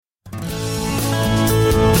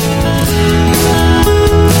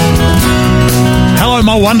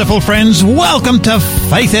my wonderful friends. Welcome to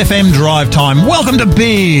Faith FM Drive Time. Welcome to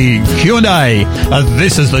Big Q&A.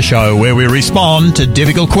 This is the show where we respond to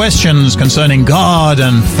difficult questions concerning God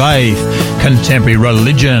and faith, contemporary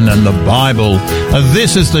religion and the Bible.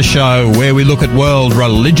 This is the show where we look at world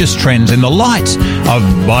religious trends in the light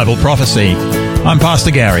of Bible prophecy. I'm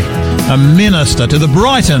Pastor Gary, a minister to the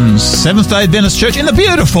Brighton Seventh-day Adventist Church in the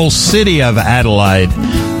beautiful city of Adelaide.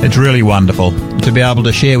 It's really wonderful to be able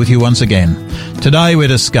to share with you once again. Today we're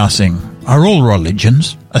discussing, are all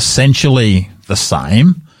religions essentially the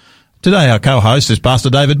same? Today our co-host is Pastor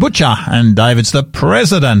David Butcher, and David's the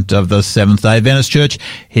president of the Seventh-day Adventist Church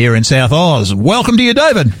here in South Oz. Welcome to you,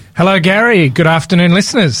 David. Hello, Gary. Good afternoon,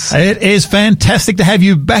 listeners. It is fantastic to have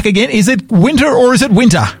you back again. Is it winter or is it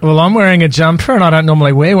winter? Well, I'm wearing a jumper and I don't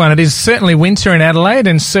normally wear one. It is certainly winter in Adelaide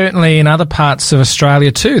and certainly in other parts of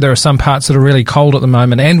Australia too. There are some parts that are really cold at the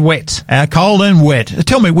moment and wet. Cold and wet.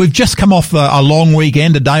 Tell me, we've just come off a long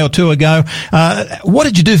weekend a day or two ago. What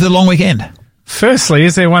did you do for the long weekend? Firstly,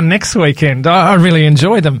 is there one next weekend? I really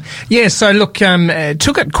enjoy them. Yeah, so look,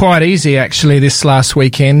 took it quite easy actually this last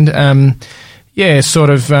weekend. Time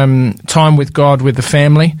with God with the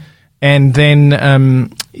family. And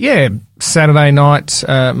then, Saturday night,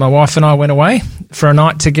 my wife and I went away for a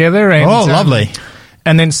night together. And, lovely.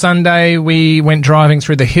 And then Sunday we went driving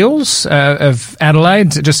through the hills of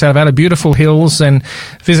Adelaide, just out of Adelaide, beautiful hills, and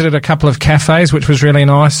visited a couple of cafes, which was really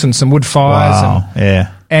nice, and some wood fires. Wow,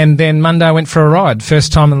 yeah. And then Monday I went for a ride,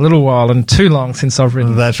 first time in a little while and too long since I've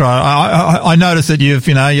ridden. That's right. I noticed that I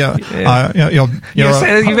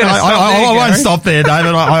won't stop there,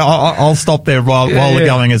 David. I'll stop there while the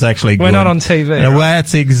going is actually good. We're not on TV. Yeah, well,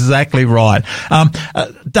 that's exactly right.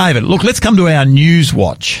 David, look, let's come to our News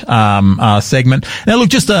Watch segment. Now, look,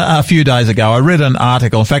 just a few days ago, I read an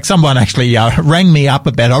article. In fact, someone actually rang me up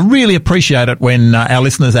about it. I really appreciate it when our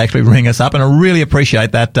listeners actually ring us up, and I really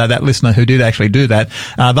appreciate that listener who did actually do that.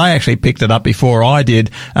 They actually picked it up before I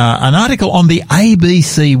did. An article on the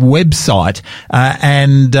ABC website,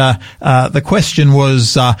 and the question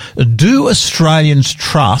was, do Australians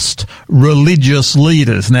trust religious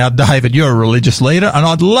leaders? Now, David, you're a religious leader, and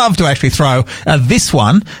I'd love to actually throw this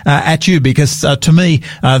one at you, because to me,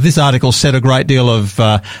 this article said a great deal of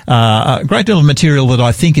material that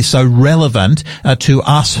I think is so relevant to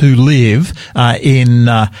us who live in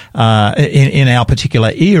our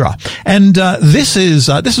particular era. And this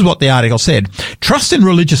is what the article said. Trust in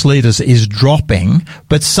religious leaders is dropping,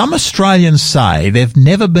 but some Australians say they've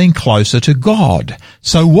never been closer to God.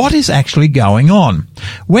 So what is actually going on?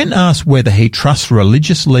 When asked whether he trusts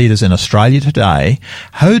religious leaders in Australia today,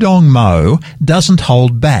 Ho Dong Mo doesn't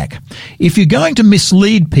hold back. If you're going to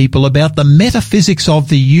mislead people about the metaphysics of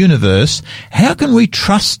the universe, how can we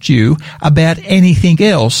trust you about anything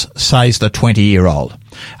else, says the 20-year-old.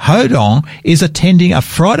 Ho Dong is attending a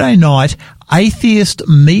Friday night atheist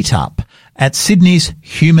meetup at Sydney's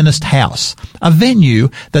Humanist House, a venue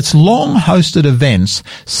that's long hosted events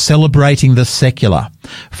celebrating the secular.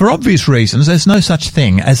 For obvious reasons, there's no such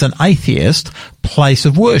thing as an atheist place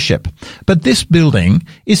of worship, but this building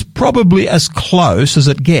is probably as close as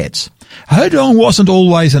it gets. Ho Dong wasn't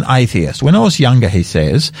always an atheist. When I was younger, he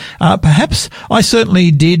says, perhaps I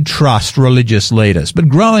certainly did trust religious leaders, but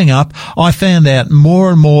growing up, I found out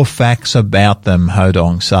more and more facts about them, Ho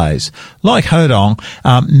Dong says. Like Ho Dong,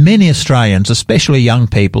 many Australians, especially young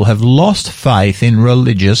people, have lost faith in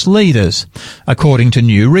religious leaders. According to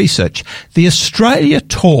new research, the Australia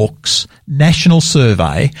Talks National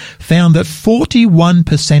Survey found that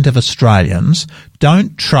 41% of Australians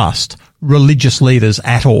don't trust religious leaders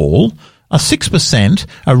at all, a 6%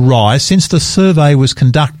 rise since the survey was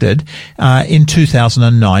conducted in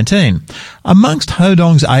 2019. Amongst Ho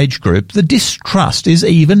Dong's age group, the distrust is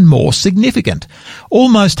even more significant.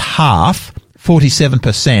 Almost half,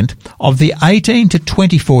 47%, of the 18 to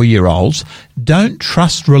 24-year-olds don't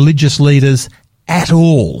trust religious leaders at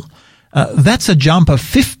all. That's a jump of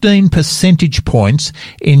 15 percentage points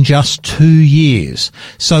in just 2 years.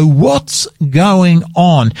 So what's going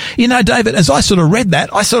on? You know, David, as I sort of read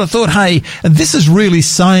that, I sort of thought, hey, this is really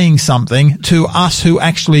saying something to us who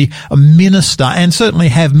actually minister and certainly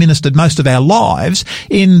have ministered most of our lives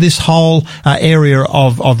in this whole area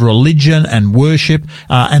of religion and worship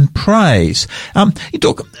and praise.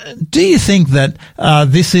 Do you think that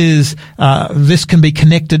this can be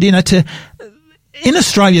connected, to in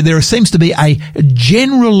Australia, there seems to be a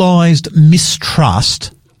generalised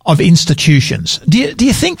mistrust of institutions. Do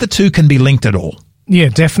you think the two can be linked at all? Yeah,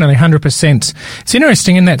 definitely, 100%. It's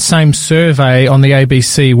interesting, in that same survey on the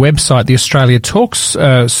ABC website, the Australia Talks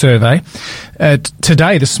survey,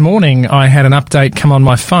 today, this morning, I had an update come on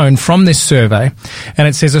my phone from this survey, and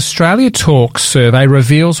it says Australia Talks survey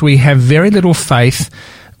reveals we have very little faith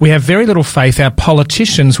our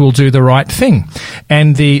politicians will do the right thing.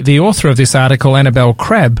 And the author of this article, Annabelle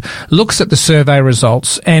Crabb, looks at the survey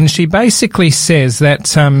results, and she basically says that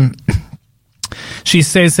She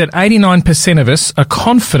says that 89% of us are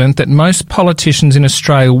confident that most politicians in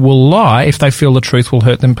Australia will lie if they feel the truth will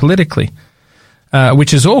hurt them politically.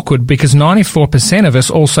 Which is awkward because 94% of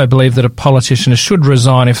us also believe that a politician should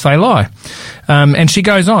resign if they lie. And she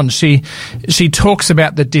goes on. She talks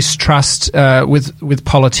about the distrust with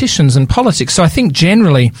politicians and politics. So I think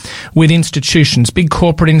generally with institutions, big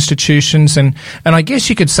corporate institutions, and I guess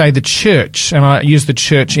you could say the church, and I use the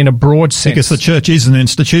church in a broad sense. Because the church is an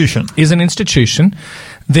institution.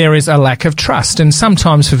 There is a lack of trust, and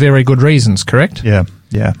sometimes for very good reasons, correct? Yeah.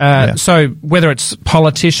 So whether it's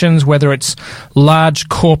politicians, whether it's large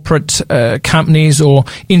corporate companies or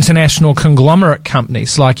international conglomerate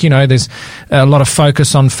companies, like, there's a lot of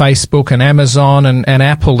focus on Facebook and Amazon and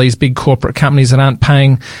Apple, these big corporate companies that aren't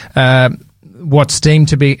paying what's deemed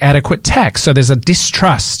to be adequate tax. So there's a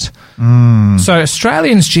distrust. So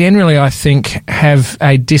Australians generally, I think, have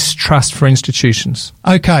a distrust for institutions.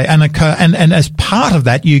 Okay, and as part of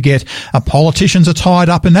that, you get politicians are tied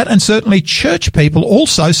up in that, and certainly church people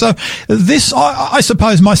also. So this, I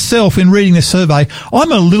suppose myself, in reading this survey,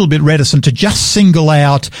 I'm a little bit reticent to just single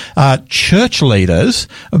out church leaders,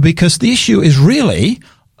 because the issue is really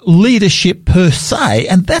leadership per se,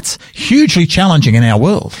 and that's hugely challenging in our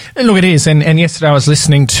world. Look, it is. And yesterday I was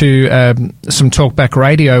listening to some talkback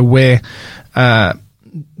radio where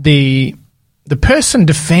the person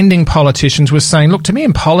defending politicians was saying, look, to me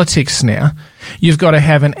in politics now, you've got to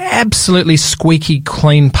have an absolutely squeaky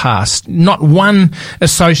clean past. Not one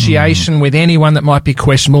association with anyone that might be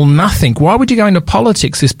questionable, nothing. Why would you go into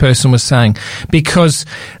politics, this person was saying? Because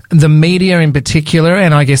the media in particular,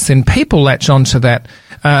 and I guess then people latch onto that,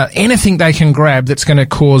 anything they can grab that's going to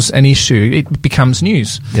cause an issue, it becomes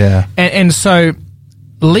news. Yeah. And so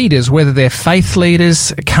leaders, whether they're faith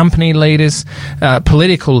leaders, company leaders,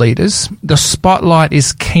 political leaders, the spotlight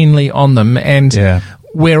is keenly on them, and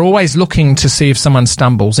we're always looking to see if someone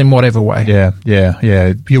stumbles in whatever way.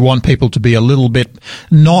 Yeah. You want people to be a little bit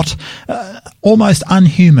not almost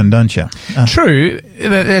unhuman, don't you? True.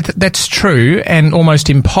 That's true, and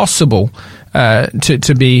almost impossible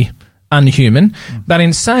to be unhuman. But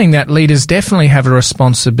in saying that, leaders definitely have a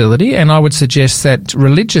responsibility, and I would suggest that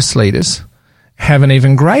religious leaders have an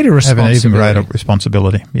even greater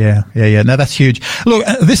responsibility. Yeah. No, that's huge. Look,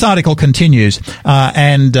 this article continues,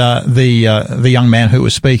 and the young man who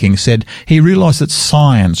was speaking said he realised that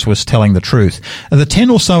science was telling the truth. The 10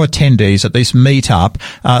 or so attendees at this meetup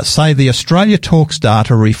say the Australia Talks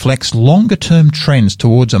data reflects longer-term trends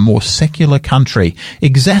towards a more secular country,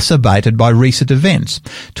 exacerbated by recent events.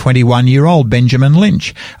 21-year-old Benjamin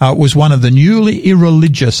Lynch was one of the newly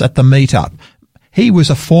irreligious at the meetup. He was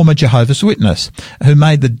a former Jehovah's Witness who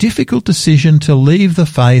made the difficult decision to leave the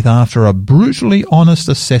faith after a brutally honest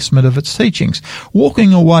assessment of its teachings.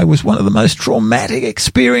 Walking away was one of the most traumatic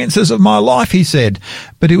experiences of my life, he said.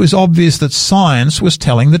 But it was obvious that science was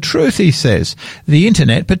telling the truth, he says. The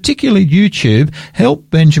internet, particularly YouTube, helped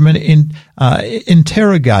Benjamin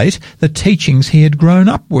interrogate the teachings he had grown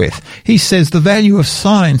up with. He says the value of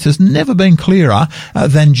science has never been clearer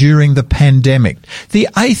than during the pandemic. The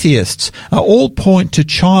atheists all point to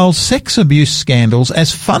child sex abuse scandals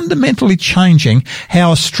as fundamentally changing how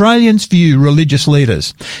Australians view religious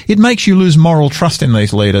leaders. It makes you lose moral trust in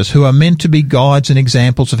these leaders who are meant to be guides and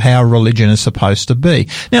examples of how religion is supposed to be.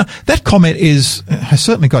 Now, that comment has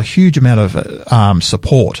certainly got a huge amount of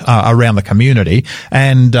support around the community,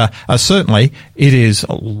 and certainly it is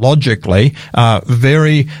logically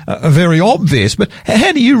very obvious. But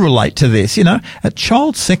how do you relate to this?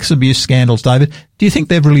 Child sex abuse scandals, David, do you think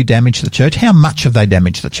they've really damaged the church? How much have they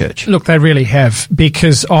damaged the church? Look, they really have,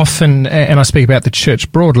 because often, and I speak about the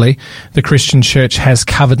church broadly, the Christian church has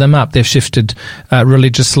covered them up. They've shifted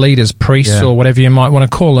religious leaders, priests, or whatever you might want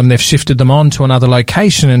to call them. They've shifted them on to another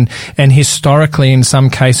location and historically, in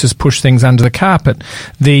some cases, pushed things under the carpet.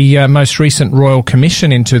 The most recent Royal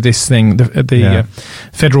Commission into this thing, the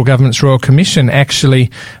federal government's Royal Commission,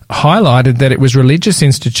 actually highlighted that it was religious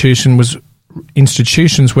institutions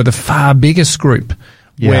were the far biggest group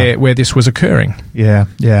where this was occurring. Yeah,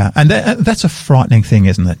 yeah. And that's a frightening thing,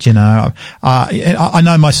 isn't it? You know, I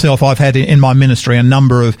know myself, I've had in my ministry a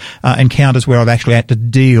number of encounters where I've actually had to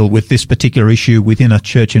deal with this particular issue within a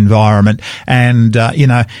church environment. And, you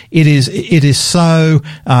know, it is so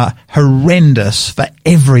horrendous for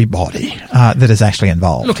everybody that is actually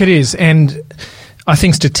involved. Look, it is. And I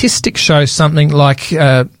think statistics show something like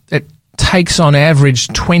it takes on average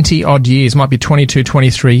 20 odd years, might be 22,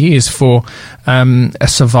 23 years for a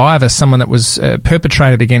survivor, someone that was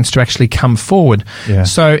perpetrated against, to actually come forward. Yeah.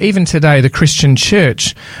 So even today, the Christian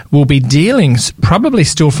church will be dealing probably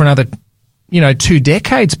still for another 2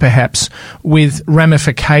 decades perhaps with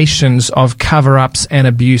ramifications of cover-ups and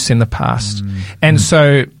abuse in the past. And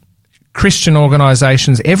so Christian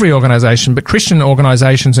organisations, every organisation, but Christian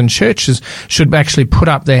organisations and churches should actually put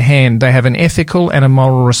up their hand. They have an ethical and a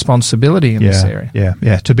moral responsibility in this area.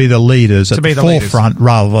 Yeah. To be the leaders at the forefront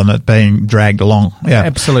rather than it being dragged along. Yeah,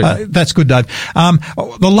 absolutely. That's good, Dave.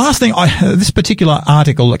 The last thing, this particular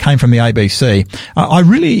article that came from the ABC, I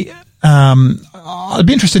really... I'd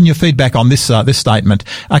be interested in your feedback on this statement.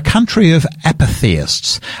 A country of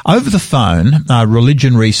apatheists. Over the phone,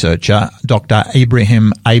 religion researcher Dr.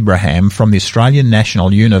 Ibrahim Abraham from the Australian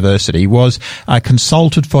National University was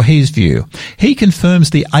consulted for his view. He confirms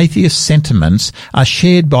the atheist sentiments are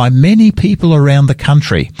shared by many people around the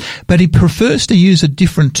country, but he prefers to use a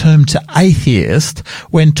different term to atheist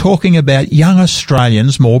when talking about young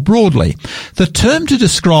Australians more broadly. The term to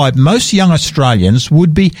describe most young Australians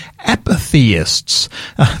would be apatheists.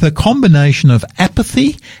 The combination of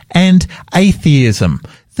apathy and atheism.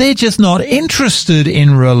 They're just not interested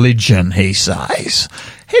in religion, he says.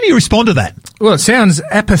 How do you respond to that? Well,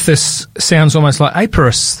 apathist sounds almost like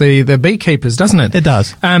apiarists, the beekeepers, doesn't it? It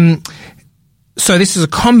does. So this is a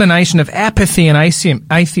combination of apathy and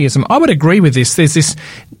atheism. I would agree with this. There's this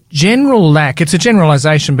general lack, it's a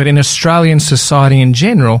generalisation, but in Australian society in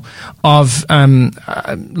general, of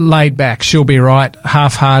laid back, she'll be right,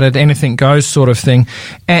 half-hearted, anything goes sort of thing.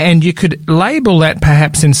 And you could label that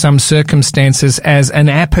perhaps in some circumstances as an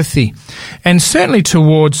apathy. And certainly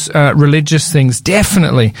towards religious things,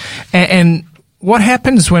 definitely. And what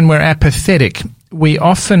happens when we're apathetic, we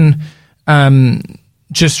often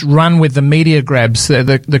just run with the media grabs,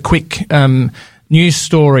 the quick news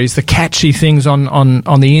stories, the catchy things on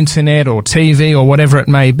the internet or TV or whatever it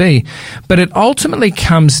may be. But it ultimately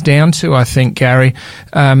comes down to, I think, Gary,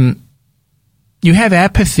 you have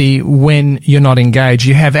apathy when you're not engaged.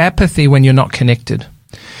 You have apathy when you're not connected.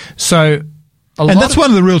 So... And that's one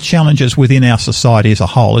of the real challenges within our society as a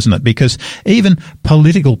whole, isn't it? Because even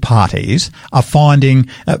political parties are finding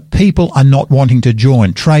people are not wanting to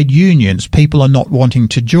join. Trade unions, people are not wanting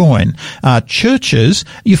to join. Churches,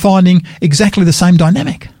 you're finding exactly the same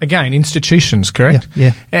dynamic. Again, institutions, correct?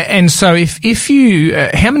 Yeah. And so if you,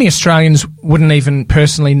 how many Australians wouldn't even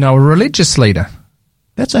personally know a religious leader?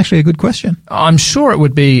 That's actually a good question. I'm sure it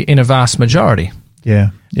would be in a vast majority.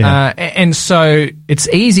 Yeah. And so it's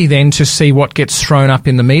easy then to see what gets thrown up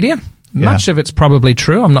in the media. Much of it's probably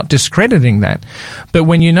true. I'm not discrediting that. But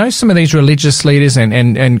when you know some of these religious leaders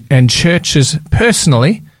and churches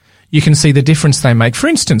personally, you can see the difference they make. For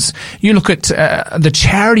instance, you look at the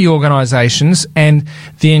charity organisations and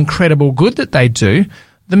the incredible good that they do.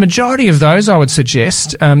 The majority of those, I would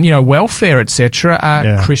suggest, welfare, etc.,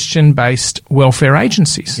 are Christian-based welfare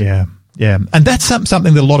agencies. Yeah. Yeah, and that's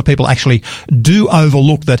something that a lot of people actually do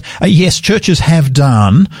overlook, that, yes, churches have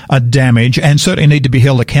done damage and certainly need to be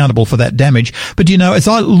held accountable for that damage. But, as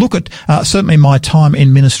I look at certainly my time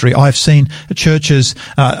in ministry, I've seen churches,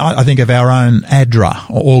 I think of our own ADRA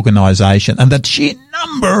organisation, and the sheer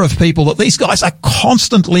number of people that these guys are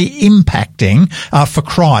constantly impacting for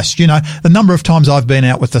Christ. The number of times I've been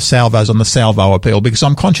out with the Salvos on the Salvo Appeal because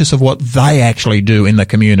I'm conscious of what they actually do in the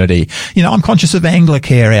community. I'm conscious of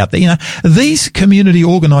Anglicare out there. These community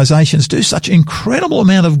organisations do such incredible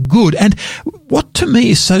amount of good. And what to me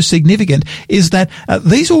is so significant is that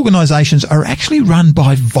these organisations are actually run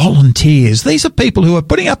by volunteers. These are people who are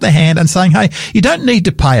putting up their hand and saying, hey, you don't need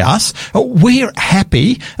to pay us. We're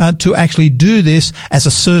happy to actually do this as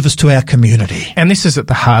a service to our community. And this is at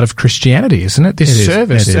the heart of Christianity, isn't it? This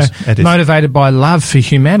service, it is. Motivated by love for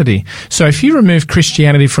humanity. So if you remove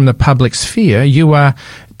Christianity from the public sphere, you are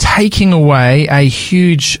taking away a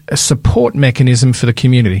huge support mechanism for the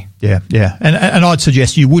community. Yeah. And I'd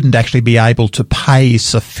suggest you wouldn't actually be able to pay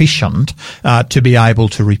sufficient to be able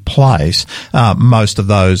to replace most of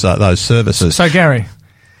those services. So, Gary,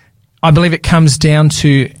 I believe it comes down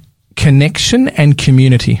to connection and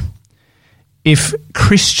community. If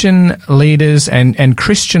Christian leaders and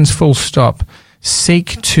Christians full stop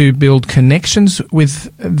seek to build connections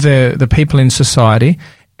with the people in society.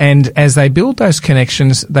 And as they build those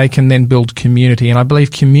connections, they can then build community. And I believe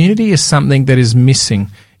community is something that is missing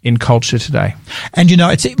in culture today. And,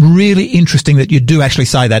 it's really interesting that you do actually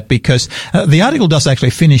say that, because the article does actually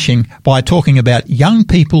finishing by talking about young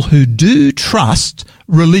people who do trust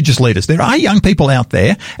religious leaders. There are young people out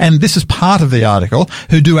there, and this is part of the article,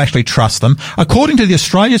 who do actually trust them. According to the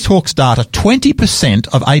Australia Talks data, 20%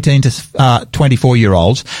 of 18 to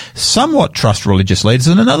 24-year-olds somewhat trust religious leaders,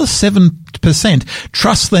 and another 7%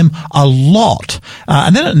 trust them a lot.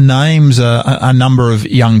 And then it names a number of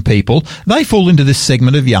young people. They fall into this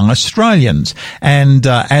segment of young Australians. And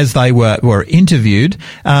as they were interviewed,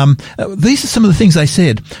 these are some of the things they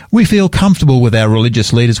said. We feel comfortable with our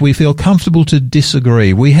religious leaders. We feel comfortable to disagree.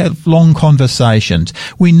 We have long conversations.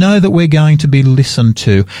 We know that we're going to be listened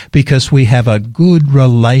to because we have a good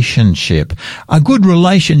relationship. A good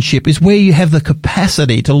relationship is where you have the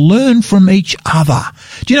capacity to learn from each other.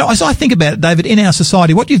 Do you know, as I think about it, David, in our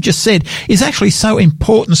society, what you've just said is actually so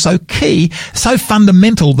important, so key, so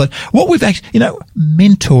fundamental, that what we've actually,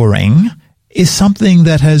 mentoring is something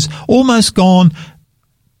that has almost gone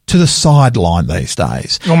to the sideline these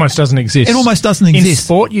days. Almost doesn't exist. It almost doesn't exist. In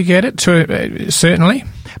sport, you get it, certainly.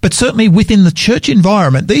 But certainly within the church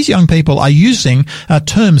environment, these young people are using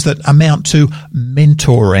terms that amount to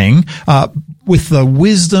mentoring, with the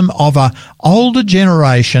wisdom of an older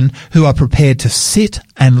generation who are prepared to sit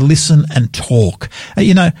and listen and talk.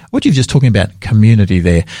 What you've just talking about, community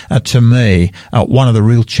there, to me, one of the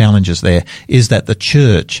real challenges there is that the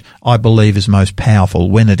church, I believe, is most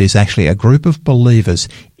powerful when it is actually a group of believers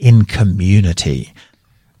in community.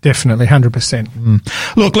 Definitely,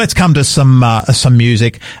 100%. Look, let's come to some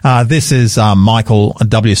music. This is Michael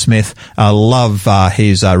W. Smith. Love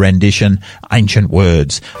his rendition, Ancient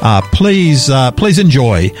Words. Please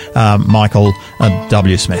enjoy Michael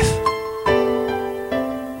W. Smith.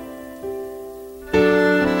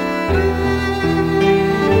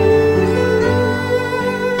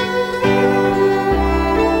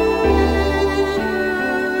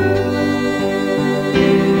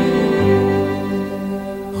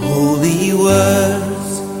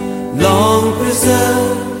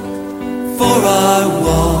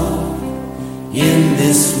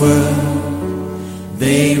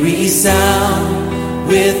 They resound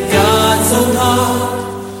with God's own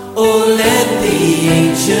heart. Oh, let the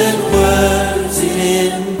ancient words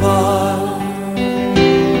it impart.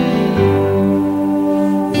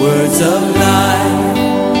 Words of life,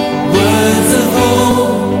 words of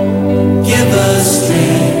hope. Give us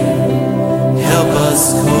strength, help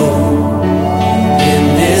us cope in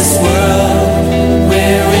this world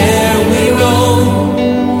where'er we roam.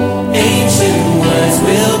 Ancient words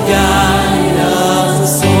will guide.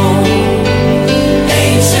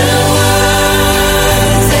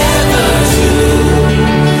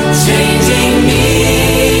 Changing me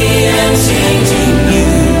and changing you.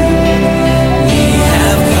 We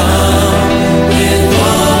have come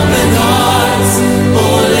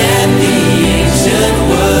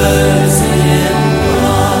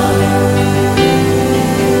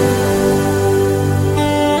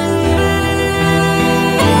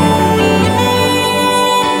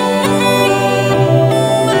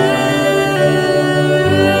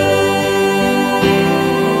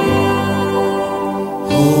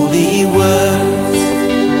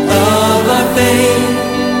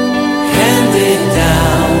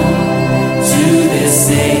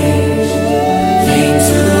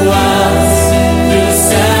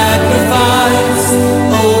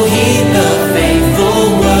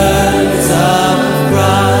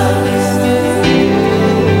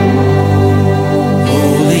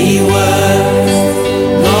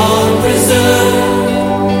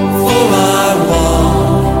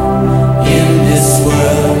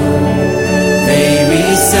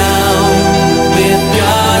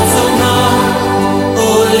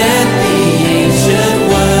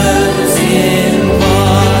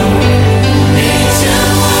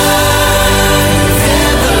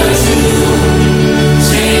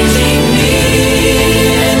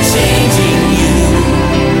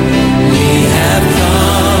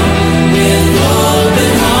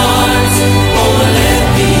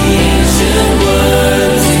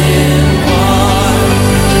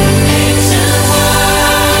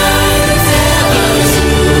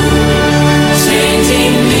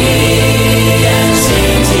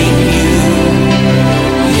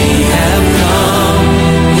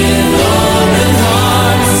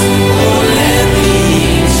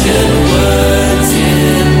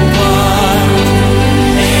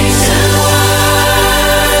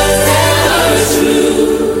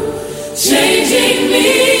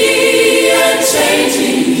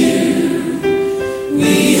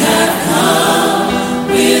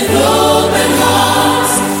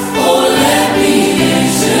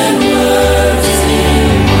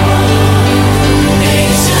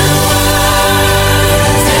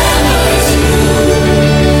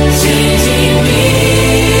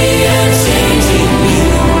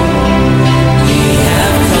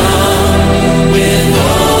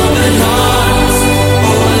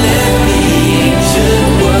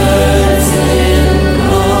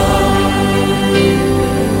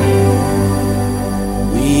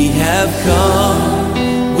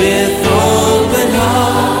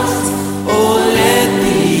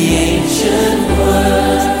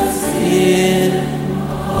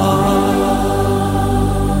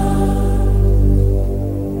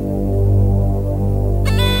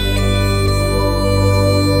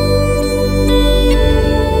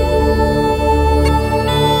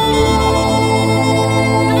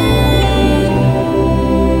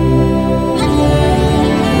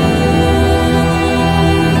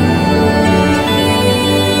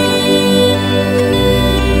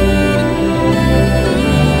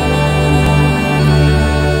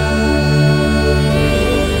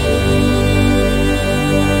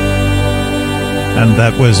And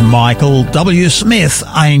that was Michael W. Smith,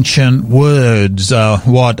 Ancient Words.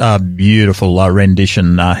 What a beautiful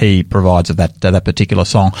rendition he provides of that particular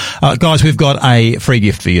song. Guys, we've got a free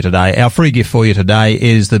gift for you today. Our free gift for you today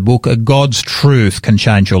is the book God's Truth Can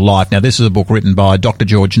Change Your Life. Now, this is a book written by Dr.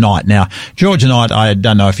 George Knight. Now, George Knight, I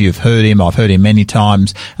don't know if you've heard him. I've heard him many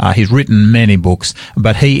times. He's written many books,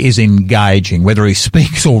 but he is engaging. Whether he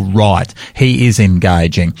speaks or writes, he is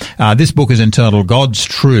engaging. This book is entitled God's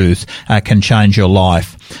Truth Can Change Your Life.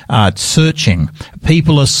 Searching.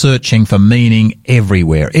 People are searching for meaning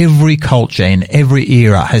everywhere. Every culture in every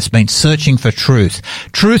era has been searching for truth.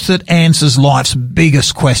 Truth that answers life's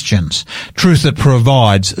biggest questions. Truth that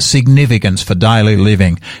provides significance for daily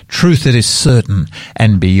living. Truth that is certain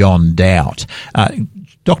and beyond doubt.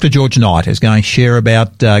 Dr. George Knight is going to share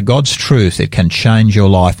about God's truth. It can change your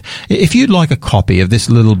life. If you'd like a copy of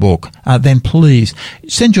this little book, then please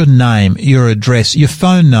send your name, your address, your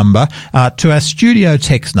phone number to our studio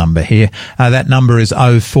text number here. That number is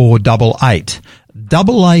 0488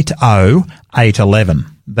 880 811.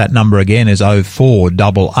 That number again is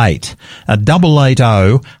 0488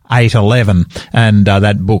 880 811. And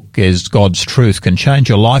that book is God's Truth Can Change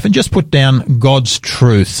Your Life. And just put down God's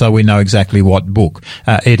Truth so we know exactly what book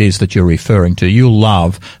it is that you're referring to. You'll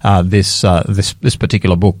love this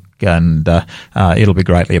particular book, and it'll be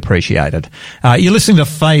greatly appreciated. You're listening to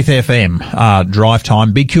Faith FM, Drive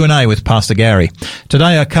Time, Big Q&A with Pastor Gary.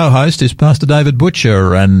 Today our co-host is Pastor David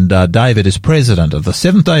Butcher, and David is president of the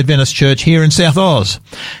Seventh-day Adventist Church here in South Oz.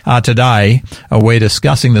 Today we're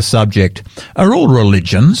discussing the subject, are all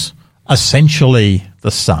religions essentially the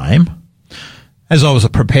same? As I was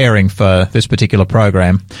preparing for this particular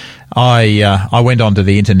program, I went onto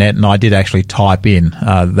the internet and I did actually type in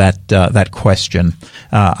that question.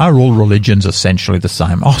 Are all religions essentially the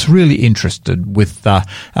same? I was really interested with the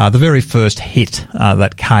very first hit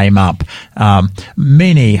that came up.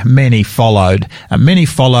 Many followed. Many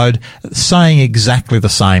followed saying exactly the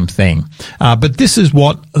same thing. But this is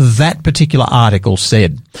what that particular article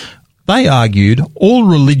said. They argued all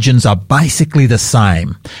religions are basically the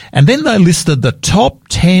same, and then they listed the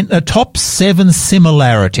top 7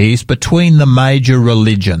 similarities between the major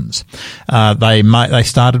religions. They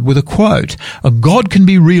started with a quote: "God can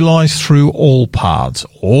be realized through all paths.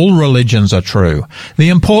 All religions are true. The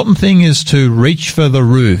important thing is to reach for the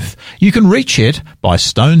roof. You can reach it by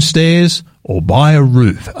stone stairs or by a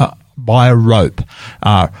rope,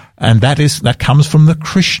 and that comes from the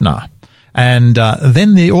Krishna." And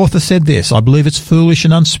then the author said this: "I believe it's foolish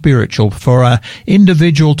and unspiritual for an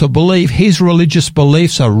individual to believe his religious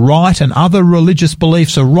beliefs are right and other religious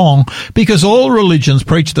beliefs are wrong, because all religions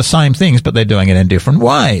preach the same things, but they're doing it in different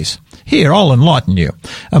ways. Here, I'll enlighten you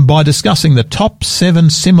by discussing the top 7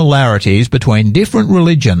 similarities between different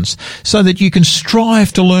religions so that you can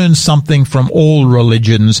strive to learn something from all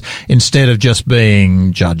religions instead of just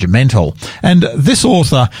being judgmental." And this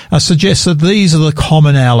author suggests that these are the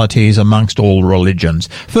commonalities amongst all religions.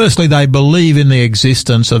 Firstly, they believe in the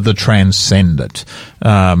existence of the transcendent.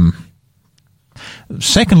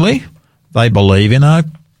 Secondly, they believe in a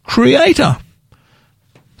creator.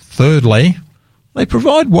 Thirdly, they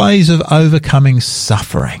provide ways of overcoming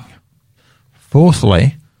suffering.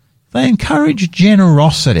 Fourthly, they encourage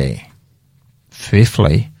generosity.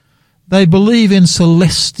 Fifthly, they believe in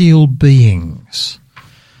celestial beings.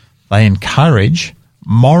 They encourage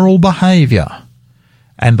moral behaviour.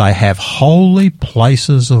 And they have holy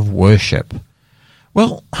places of worship.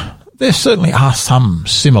 Well, there certainly are some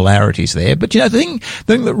similarities there. But, the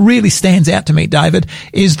thing that really stands out to me, David,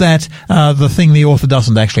 is that the thing the author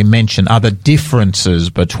doesn't actually mention are the differences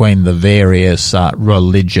between the various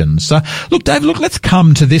religions. Look, David, let's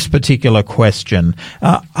come to this particular question.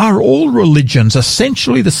 Are all religions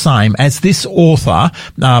essentially the same, as this author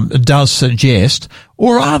does suggest,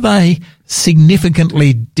 or are they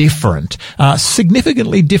significantly different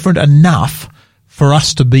enough for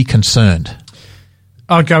us to be concerned?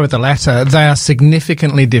 I'd go with the latter. They are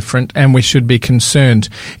significantly different, and we should be concerned.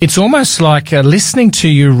 It's almost like listening to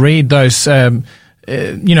you read those,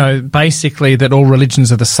 basically that all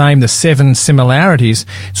religions are the same, the 7 similarities.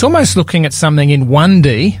 It's almost looking at something in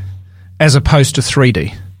 1D as opposed to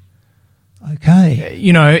 3D. Okay.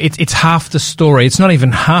 It's half the story. It's not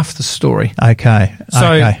even half the story. Okay.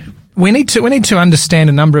 So we need to understand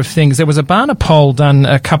a number of things. There was a Barna poll done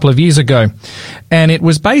a couple of years ago, and it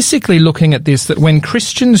was basically looking at this, that when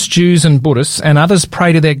Christians, Jews and Buddhists and others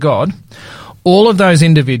pray to their God, all of those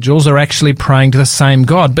individuals are actually praying to the same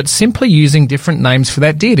God, but simply using different names for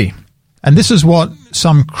that deity. And this is what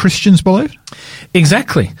some Christians believe?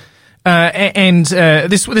 Exactly.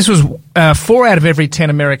 This was 4 out of every 10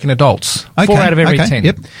 American adults. Okay. 4 out of every 10.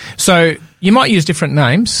 Yep. So you might use different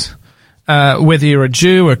names, whether you're a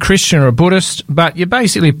Jew, a Christian, or a Buddhist, but you're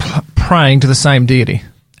basically praying to the same deity.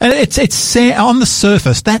 And it's on the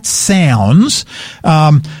surface that sounds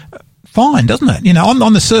fine, doesn't it?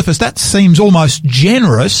 On the surface that seems almost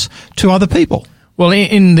generous to other people. Well,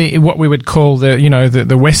 in the what we would call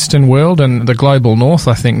the Western world and the global North,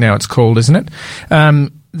 I think now it's called, isn't it?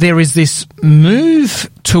 There is this move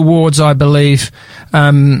towards, I believe,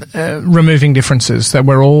 removing differences, that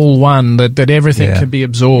we're all one, that everything can be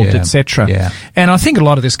absorbed, etc. Yeah. And I think a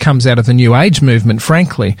lot of this comes out of the New Age movement,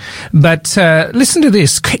 frankly. But listen to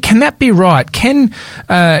this. Can that be right? Can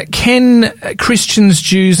Christians,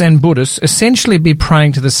 Jews and Buddhists essentially be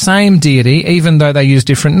praying to the same deity even though they use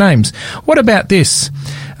different names? What about this?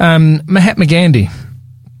 Mahatma Gandhi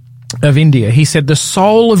of India, he said, "The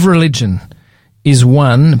soul of religion is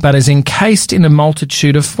one, but is encased in a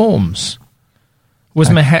multitude of forms." Was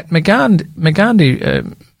Mahatma Gandhi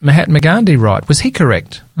right? Was he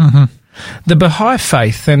correct? Mm-hmm. The Baha'i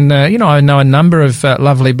faith, and I know a number of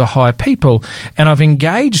lovely Baha'i people, and I've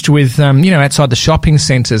engaged with outside the shopping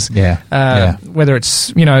centres. Whether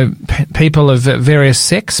it's people of various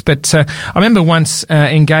sects, but I remember once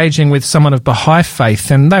engaging with someone of Baha'i faith,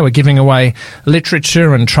 and they were giving away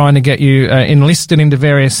literature and trying to get you enlisted into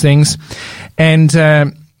various things. And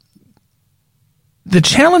the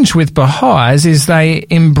challenge with Baha'is is they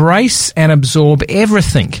embrace and absorb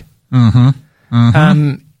everything. Mm-hmm.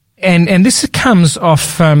 Mm-hmm. And this comes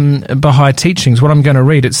off Baha'i teachings. What I'm going to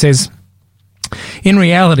read, it says, "In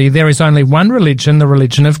reality, there is only one religion, the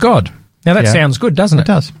religion of God." Now that sounds good, doesn't it?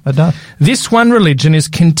 It does. "This one religion is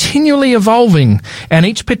continually evolving, and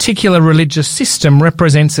each particular religious system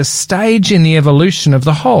represents a stage in the evolution of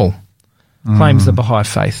the whole," claims the Baha'i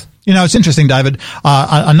faith. It's interesting, David.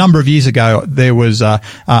 A number of years ago, there was a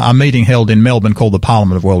meeting held in Melbourne called the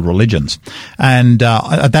Parliament of World Religions. And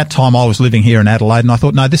at that time, I was living here in Adelaide, and I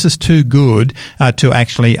thought, no, this is too good to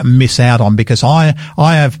actually miss out on, because I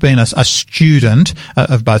have been a student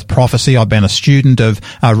of both prophecy. I've been a student of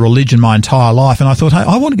religion my entire life. And I thought, hey,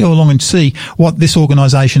 I want to go along and see what this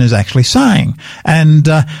organisation is actually saying. And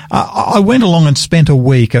I went along and spent a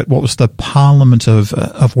week at what was the Parliament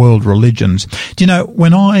of World Religions. Do you know,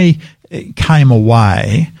 when I came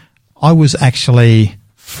away, I was actually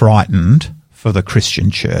frightened for the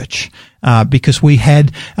Christian church, because we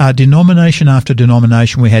had denomination after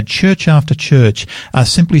denomination, we had church after church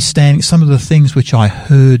simply standing. Some of the things which I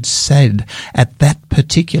heard said at that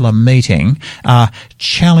particular meeting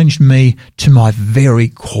challenged me to my very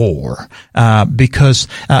core, because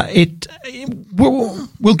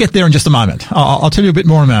we'll get there in just a moment. I'll tell you a bit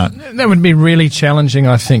more about it. That would be really challenging,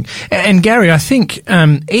 I think. And Gary, I think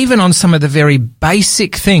even on some of the very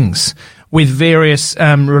basic things with various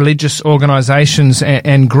religious organisations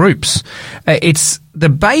and groups, it's the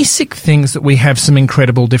basic things that we have some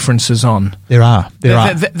incredible differences on. There are.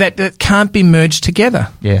 That can't be merged together.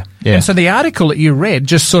 Yeah. And so the article that you read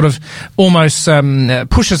just sort of almost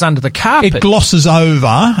pushes under the carpet. It glosses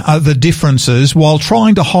over the differences while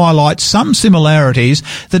trying to highlight some similarities.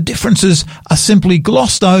 The differences are simply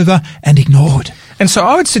glossed over and ignored. And so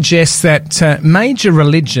I would suggest that major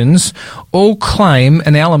religions all claim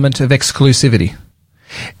an element of exclusivity.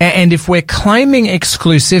 And if we're claiming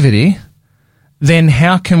exclusivity, then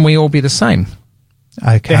how can we all be the same?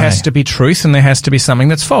 Okay. There has to be truth, and there has to be something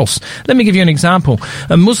that's false. Let me give you an example.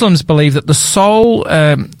 Muslims believe that the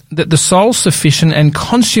sole sufficient and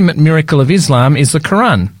consummate miracle of Islam is the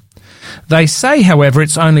Quran. They say, however,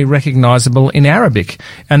 it's only recognizable in Arabic,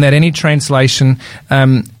 and that any translation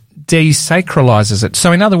desacralizes it.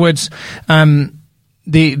 So in other words,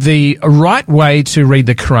 the right way to read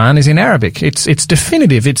the Quran is in Arabic. It's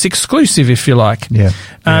definitive, it's exclusive, if you like. Yeah.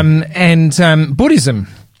 And Buddhism,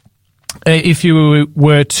 if you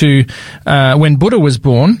were to, when Buddha was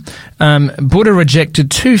born, Buddha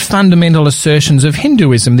rejected two fundamental assertions of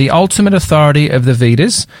Hinduism: the ultimate authority of the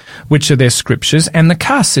Vedas, which are their scriptures, and the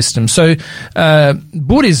caste system. So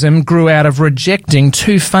Buddhism grew out of rejecting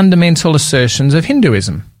two fundamental assertions of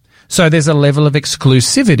Hinduism. So there's a level of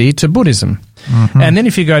exclusivity to Buddhism. Mm-hmm. And then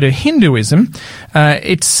if you go to Hinduism,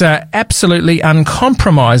 it's absolutely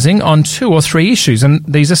uncompromising on two or three issues, and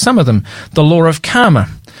these are some of them. The law of karma,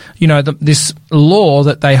 this law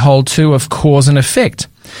that they hold to of cause and effect,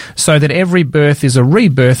 so that every birth is a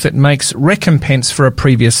rebirth that makes recompense for a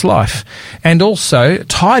previous life. And also,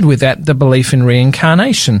 tied with that, the belief in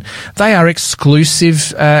reincarnation. They are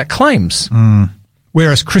exclusive claims. Mm.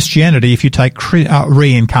 Whereas Christianity, if you take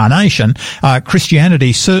reincarnation,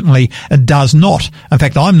 Christianity certainly does not. In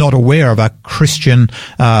fact, I'm not aware of a Christian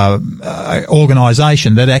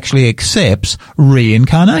organisation that actually accepts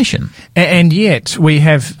reincarnation. And yet we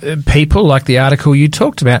have people like the article you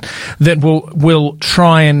talked about that will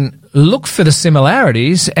try and look for the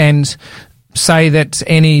similarities and say that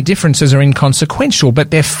any differences are inconsequential,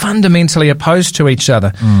 but they're fundamentally opposed to each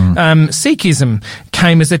other. Sikhism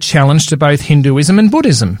came as a challenge to both Hinduism and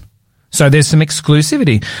Buddhism. So there's some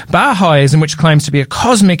exclusivity. Baha'ism, which claims to be a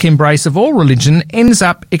cosmic embrace of all religion, ends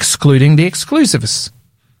up excluding the exclusivists.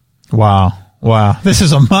 Wow. This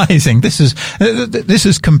is amazing. This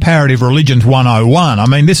is comparative religions 101. I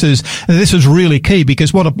mean, this is really key,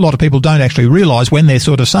 because what a lot of people don't actually realise when they're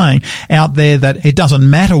sort of saying out there that it doesn't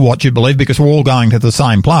matter what you believe because we're all going to the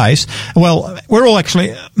same place. Well,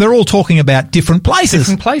 they're all talking about different places.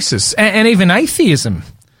 Different places. And even atheism.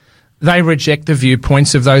 They reject the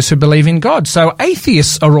viewpoints of those who believe in God. So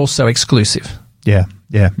atheists are also exclusive. Yeah.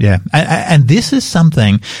 And this is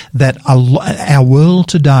something that our world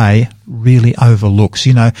today really overlooks.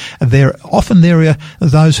 There are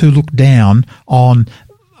those who look down on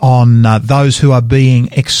those who are being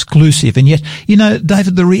exclusive. And yet,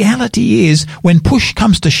 David, the reality is when push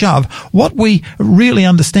comes to shove, what we really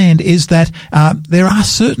understand is that there are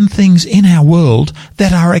certain things in our world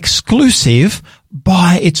that are exclusive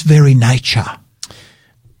by its very nature.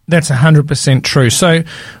 That's 100% true. So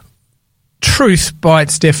truth, by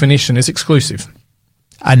its definition, is exclusive.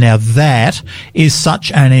 And now that is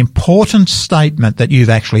such an important statement that you've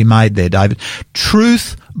actually made there, David.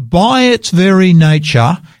 Truth, by its very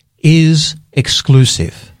nature, is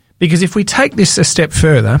exclusive. Because if we take this a step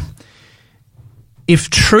further, if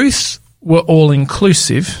truth were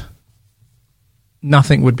all-inclusive,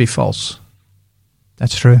 nothing would be false.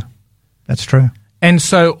 That's true. And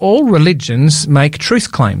so all religions make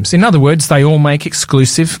truth claims. In other words, they all make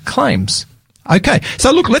exclusive claims. Okay,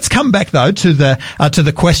 so look, let's come back though to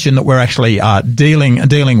the question that we're actually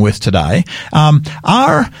dealing with today.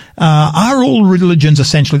 Are all religions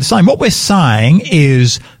essentially the same? What we're saying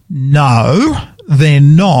is no, they're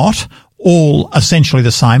not all essentially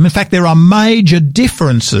the same. In fact, there are major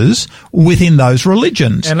differences within those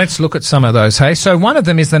religions. And let's look at some of those. Hey, so one of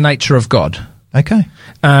them is the nature of God. Okay.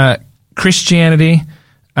 Christianity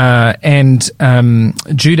and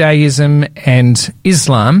Judaism and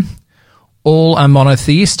Islam all are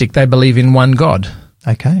monotheistic. They believe in one God.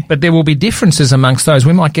 Okay. But there will be differences amongst those.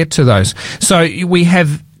 We might get to those. So we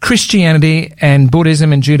have Christianity and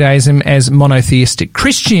Buddhism and Judaism as monotheistic.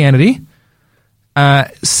 Christianity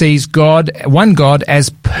sees one God as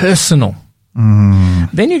personal.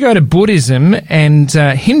 Then you go to Buddhism and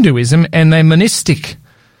Hinduism, and they're monistic.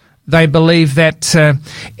 They believe that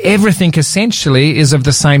everything essentially is of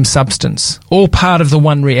the same substance, all part of the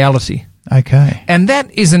one reality. Okay. And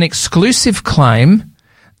that is an exclusive claim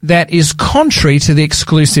that is contrary to the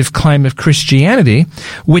exclusive claim of Christianity,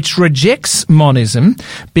 which rejects monism,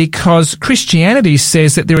 because Christianity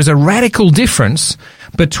says that there is a radical difference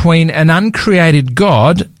between an uncreated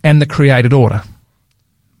God and the created order.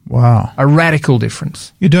 Wow. A radical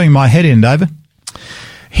difference. You're doing my head in, David.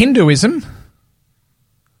 Hinduism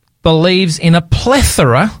believes in a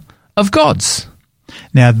plethora of gods.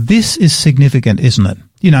 Now, this is significant, isn't it?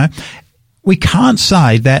 We can't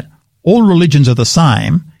say that all religions are the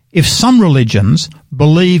same if some religions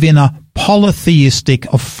believe in a polytheistic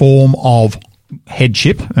form of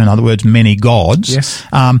headship, in other words, many gods, yes.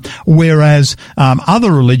 Whereas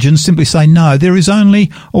other religions simply say, no, there is only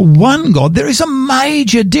one God. There is a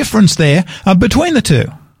major difference there between the two.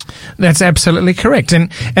 That's absolutely correct.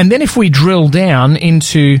 And then if we drill down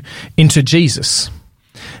into Jesus,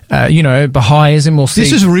 Baha'ism will see.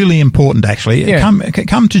 This is really important, actually. Yeah.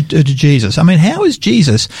 Come to Jesus. I mean, how is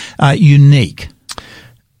Jesus unique?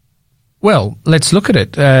 Well, let's look at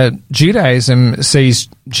it. Judaism sees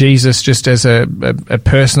Jesus just as a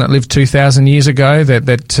person that lived 2,000 years ago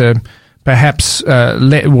that perhaps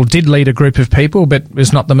did lead a group of people, but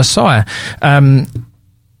was not the Messiah.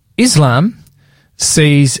 Islam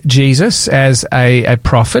sees Jesus as a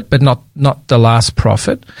prophet, but not the last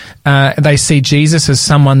prophet. They see Jesus as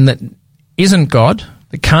someone that isn't God.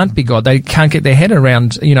 That can't be God. They can't get their head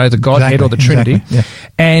around, the Godhead or the Trinity. Exactly, yeah.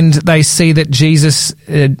 And they see that Jesus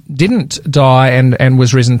didn't die and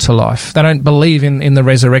was risen to life. They don't believe in the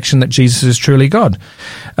resurrection, that Jesus is truly God.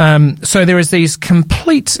 So there is these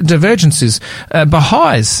complete divergences.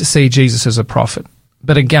 Baha'is see Jesus as a prophet.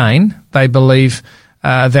 But again, they believe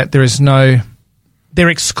that there is no... They're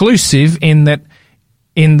exclusive in that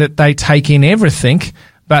they take in everything,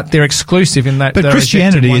 but they're exclusive in that. But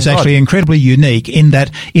Christianity is actually incredibly unique in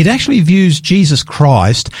that it actually views Jesus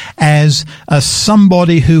Christ as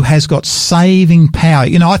somebody who has got saving power.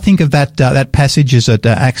 I think of that passage is at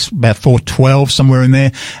Acts about 4:12, somewhere in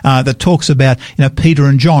there, that talks about Peter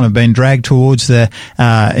and John have been dragged towards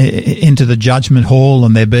into the judgment hall,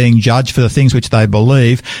 and they're being judged for the things which they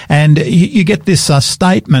believe, and you get this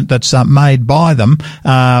statement that's made by them.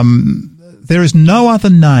 There is no other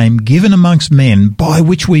name given amongst men by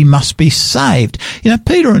which we must be saved.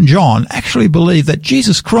 Peter and John actually believe that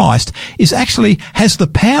Jesus Christ has the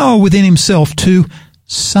power within himself to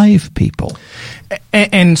save people.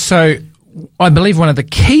 And so I believe one of the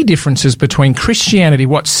key differences between Christianity,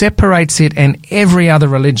 what separates it and every other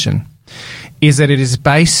religion, is that it is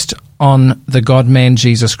based on the God-man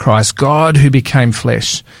Jesus Christ, God who became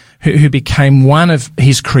flesh, who became one of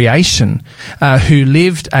his creation, who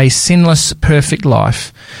lived a sinless, perfect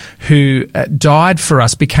life, who died for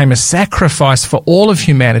us, became a sacrifice for all of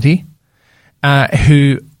humanity,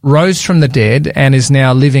 who rose from the dead and is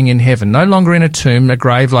now living in heaven, no longer in a tomb, a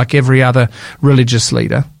grave like every other religious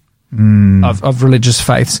leader of religious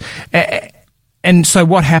faiths. And so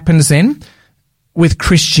what happens then? With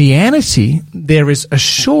Christianity, there is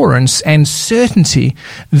assurance and certainty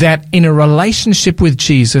that in a relationship with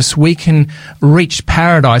Jesus, we can reach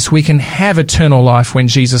paradise. We can have eternal life when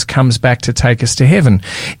Jesus comes back to take us to heaven.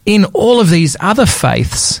 In all of these other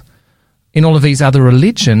faiths, in all of these other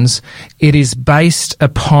religions, it is based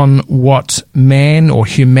upon what man or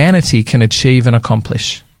humanity can achieve and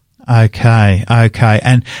accomplish. Okay.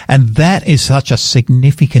 And that is such a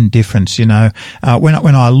significant difference, when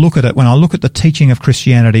I look at it, when I look at the teaching of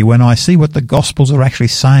Christianity, when I see what the Gospels are actually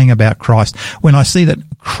saying about Christ, when I see that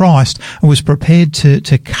Christ was prepared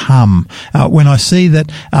to come, when I see that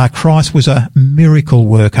Christ was a miracle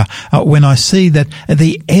worker, when I see that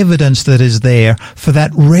the evidence that is there for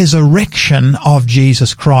that resurrection of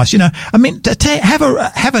Jesus Christ, to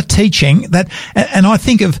have a teaching that, and I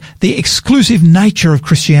think of the exclusive nature of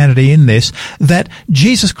Christianity in this, that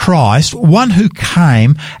Jesus Christ, one who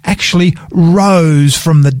came, actually rose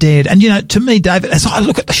from the dead. And to me, David, as I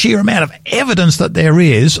look at the sheer amount of evidence that there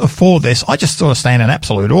is for this, I just sort of stand in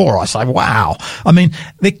absolute awe. I say, wow. I mean,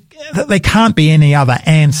 there can't be any other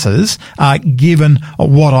answers given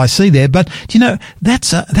what I see there. But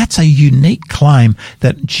that's a unique claim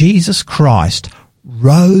that Jesus Christ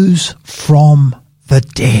rose from the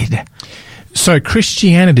dead. So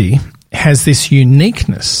Christianity has this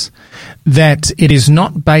uniqueness that it is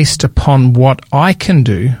not based upon what I can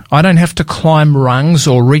do. I don't have to climb rungs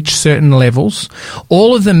or reach certain levels.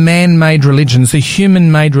 All of the man-made religions, the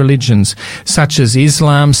human-made religions, such as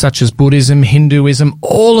Islam, such as Buddhism, Hinduism,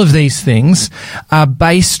 all of these things are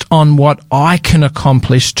based on what I can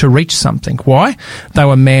accomplish to reach something. Why? They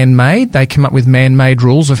were man-made. They came up with man-made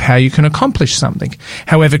rules of how you can accomplish something.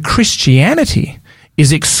 However, Christianity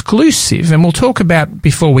is exclusive, and we'll talk about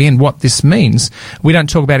before we end what this means. We don't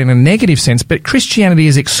talk about it in a negative sense, but Christianity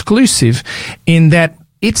is exclusive in that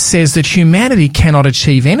it says that humanity cannot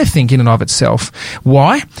achieve anything in and of itself.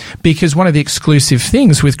 Why? Because one of the exclusive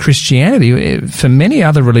things with Christianity, for many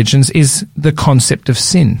other religions, is the concept of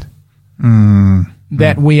sin.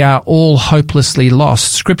 That we are all hopelessly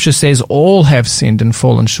lost. Scripture says all have sinned and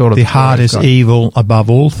fallen short of the heart is God. Evil above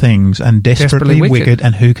all things and desperately wicked,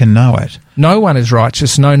 and who can know it? No one is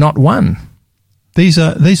righteous, no, not one. These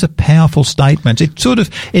are powerful statements.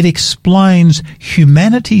 It explains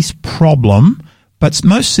humanity's problem, but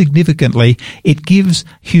most significantly, it gives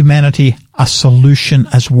humanity a solution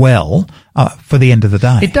as well for the end of the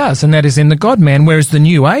day. It does, and that is in the God-man, whereas the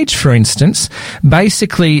New Age, for instance,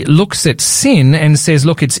 basically looks at sin and says,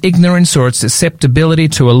 look, it's ignorance or it's susceptibility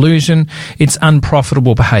to illusion, it's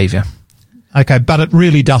unprofitable behaviour. Okay, but it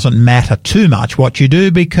really doesn't matter too much what you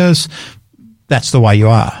do because that's the way you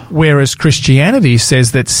are. Whereas Christianity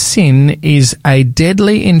says that sin is a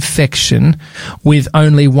deadly infection with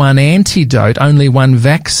only one antidote, only one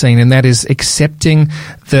vaccine, and that is accepting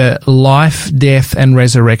the life, death, and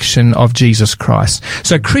resurrection of Jesus Christ.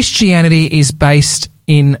 So Christianity is based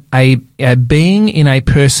in a being in a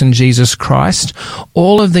person, Jesus Christ.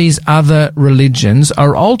 All of these other religions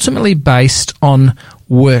are ultimately based on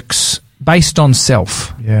works, based on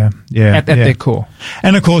self. At their core.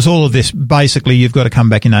 And of course, all of this, basically, you've got to come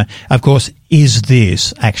back, of course, is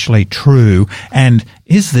this actually true? And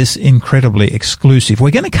is this incredibly exclusive?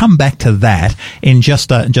 We're going to come back to that in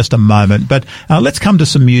just a moment. But let's come to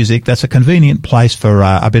some music. That's a convenient place for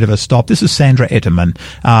a bit of a stop. This is Sandra Etterman,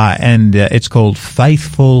 and it's called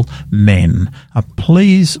Faithful Men.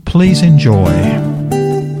 Please enjoy.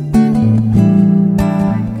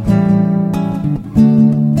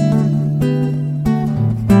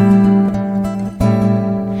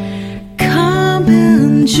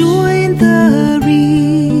 Join the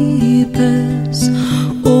reapers,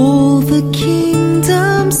 all the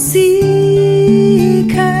kingdom seekers,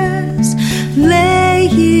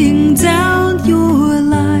 laying down your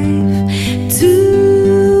life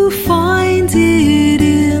to find it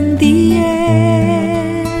in the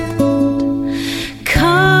end.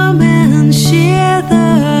 Come and share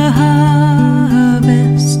the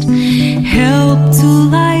harvest, help to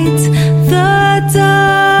light the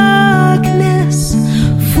darkness.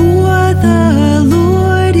 The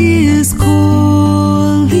Lord is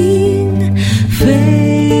calling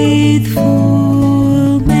faithful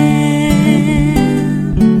men.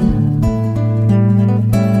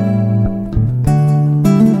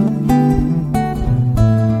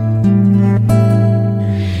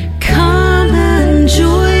 Come and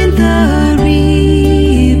join the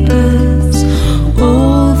reapers,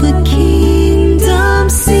 all the kingdom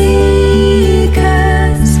seekers,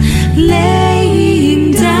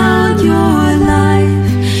 laying down your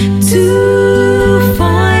life to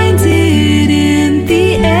find it in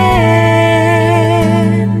the end.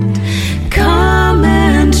 Come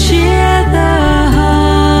and share the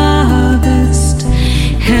harvest,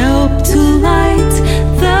 help to light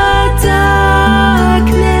the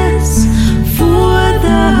darkness, for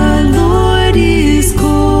the Lord is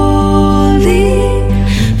calling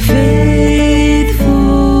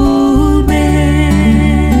faithful men.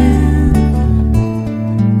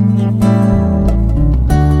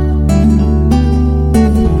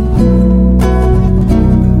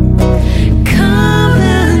 Come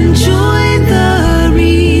and join the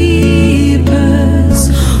reapers,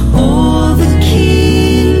 all the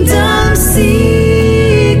kingdom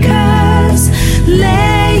seekers,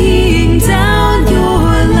 laying down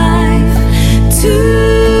your life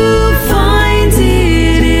to find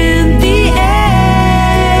it in the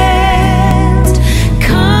end.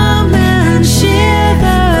 Come and share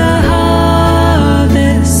the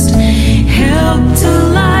harvest, help to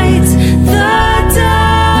light the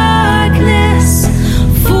darkness,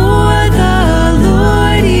 for the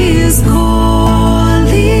Lord is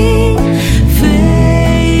calling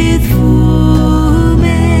faithful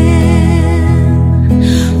men.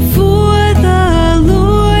 For the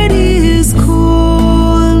Lord is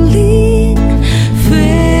calling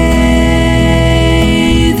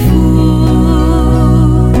faithful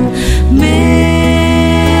men.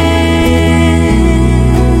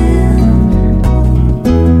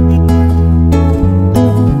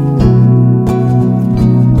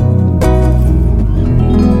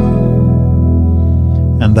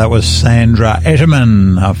 And that was Sandra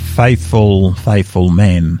Etterman of Faithful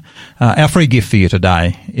Men. Our free gift for you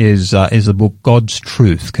today is the book God's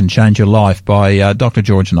Truth Can Change Your Life by Dr.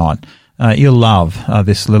 George Knight. You'll love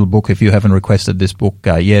this little book if you haven't requested this book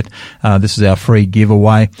yet. This is our free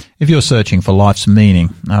giveaway. If you're searching for life's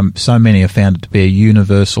meaning, so many have found it to be a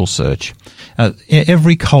universal search.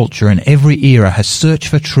 Every culture and every era has searched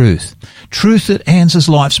for truth. Truth that answers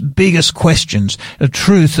life's biggest questions. A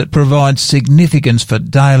truth that provides significance for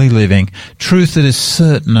daily living. Truth that is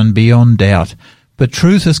certain and beyond doubt. But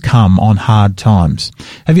truth has come on hard times.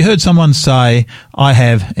 Have you heard someone say, I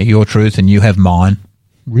have your truth and you have mine?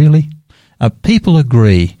 Really? People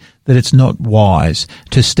agree that it's not wise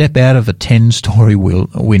to step out of a 10-story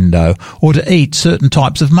window or to eat certain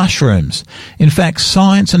types of mushrooms. In fact,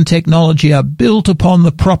 science and technology are built upon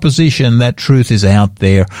the proposition that truth is out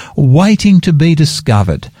there, waiting to be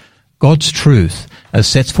discovered. God's truth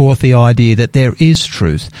sets forth the idea that there is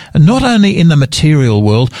truth, and not only in the material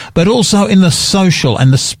world, but also in the social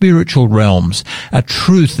and the spiritual realms, a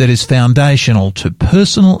truth that is foundational to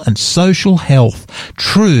personal and social health,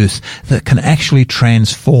 truth that can actually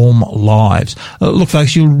transform lives. Look,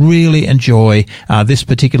 folks, you'll really enjoy this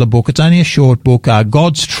particular book. It's only a short book.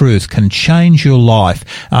 God's Truth Can Change Your Life.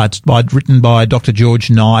 It's written by Dr. George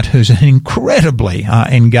Knight, who's an incredibly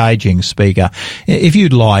engaging speaker. If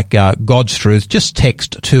you'd like God's Truth, just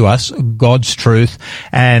text to us, God's Truth,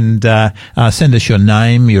 and send us your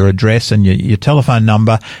name, your address, and your telephone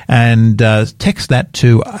number, and text that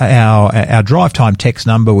to our drive time text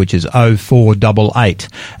number, which is 0488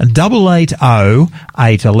 880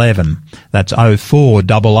 811. That's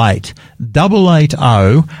 0488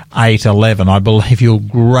 880 811. I believe you'll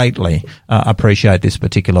greatly appreciate this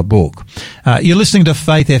particular book. You're listening to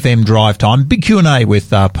Faith FM Drive Time. Big Q&A with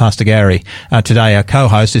Pastor Gary. Today our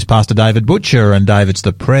co-host is Pastor David Butcher, and David's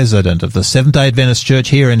the president of the Seventh-day Adventist Church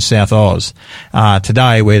here in South Oz.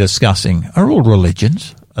 Today we're discussing, are all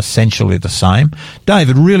religions essentially the same?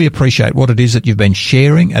 David, really appreciate what it is that you've been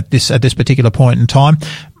sharing at this particular point in time.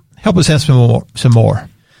 Help us have some more.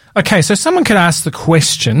 Okay, so someone could ask the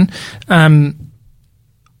question,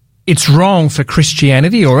 it's wrong for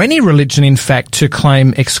Christianity or any religion, in fact, to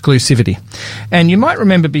claim exclusivity. And you might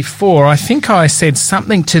remember before, I think I said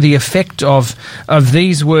something to the effect of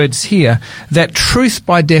these words here, that truth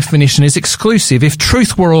by definition is exclusive. If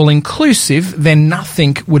truth were all inclusive, then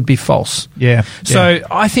nothing would be false. Yeah. So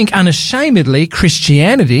I think unashamedly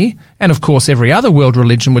Christianity, and of course every other world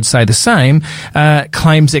religion would say the same,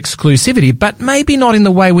 claims exclusivity, but maybe not in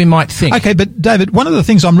the way we might think. Okay, but David, one of the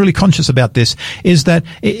things I'm really conscious about this is that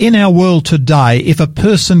in our world today, if a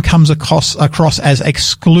person comes across as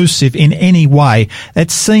exclusive in any way,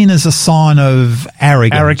 that's seen as a sign of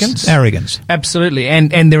arrogance. Absolutely.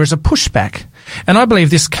 And there is a pushback. And I believe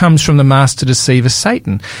this comes from the master deceiver,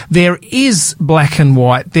 Satan. There is black and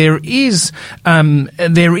white. There is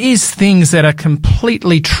things that are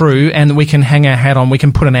completely true and we can hang our hat on, we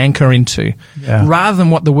can put an anchor into, rather than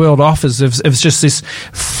what the world offers of just this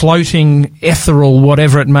floating, ethereal,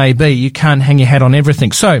 whatever it may be. You can't hang your hat on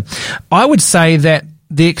everything. So I would say that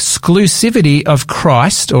the exclusivity of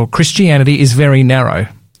Christ or Christianity is very narrow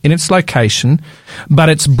in its location, but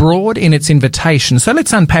it's broad in its invitation. So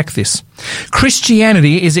let's unpack this.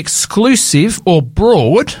 Christianity is exclusive or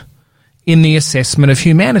broad in the assessment of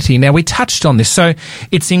humanity. Now, we touched on this. So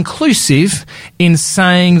it's inclusive in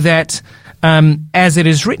saying that as it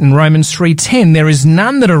is written, Romans 3:10, there is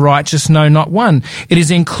none that are righteous, no, not one. It is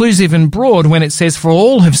inclusive and broad when it says, for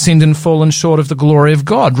all have sinned and fallen short of the glory of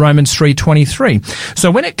God, Romans 3:23. So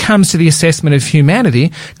when it comes to the assessment of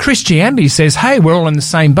humanity, Christianity says, hey, we're all in the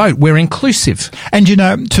same boat. We're inclusive. And, you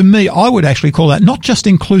know, to me, I would actually call that not just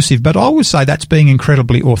inclusive, but I would say that's being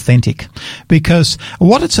incredibly authentic. Because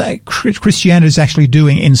what Christianity is actually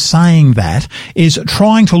doing in saying that is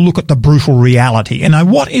trying to look at the brutal reality. You know,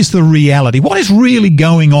 what is the reality? What is really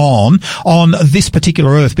going on this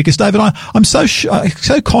particular earth? Because, David, I'm so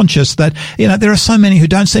conscious that, you know, there are so many who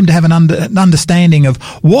don't seem to have an understanding of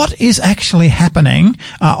what is actually happening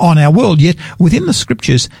on our world. Yet within the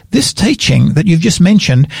scriptures, this teaching that you've just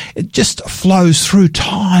mentioned, it just flows through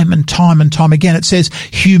time and time and time again. It says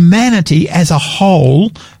humanity as a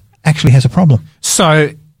whole actually has a problem.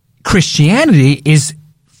 So Christianity is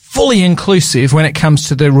fully inclusive when it comes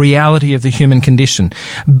to the reality of the human condition.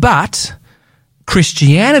 But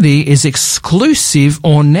Christianity is exclusive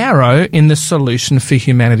or narrow in the solution for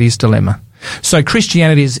humanity's dilemma. So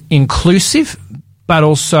Christianity is inclusive, but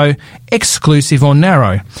also exclusive or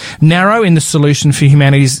narrow. Narrow in the solution for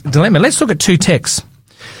humanity's dilemma. Let's look at two texts.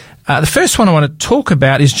 The first one I want to talk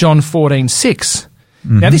about is John 14:6.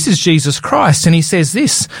 Now, this is Jesus Christ, and he says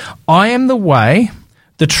this, I am the way,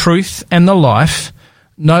 the truth, and the life.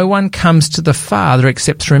 No one comes to the Father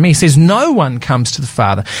except through me. He says no one comes to the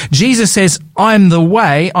Father. Jesus says, I am the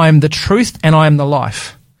way, I am the truth, and I am the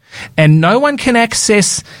life. And no one can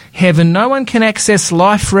access heaven, no one can access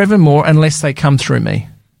life forevermore unless they come through me.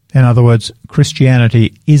 In other words,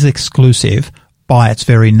 Christianity is exclusive by its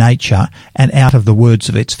very nature and out of the words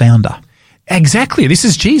of its founder. Exactly. This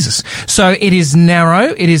is Jesus. So it is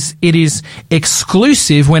narrow, it is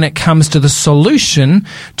exclusive when it comes to the solution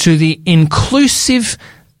to the inclusive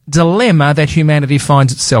dilemma that humanity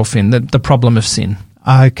finds itself in, the problem of sin.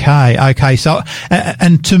 Okay. So,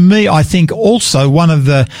 and to me, I think also one of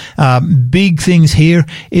the big things here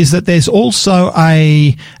is that there's also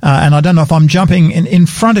and I don't know if I'm jumping in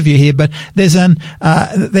front of you here, but there's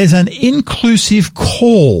an inclusive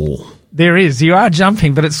call There is. You are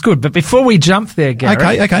jumping, but it's good. But before we jump there,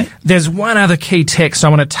 Gary, Okay. there's one other key text I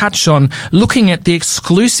want to touch on, looking at the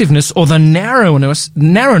exclusiveness or the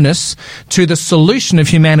narrowness to the solution of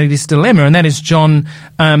humanity's dilemma, and that is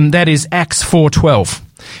that is Acts 4:12.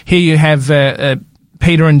 Here you have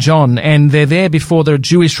Peter and John, and they're there before the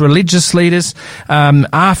Jewish religious leaders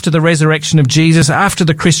after the resurrection of Jesus, after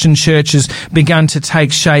the Christian church has begun to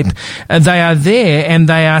take shape. They are there, and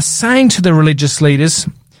they are saying to the religious leaders,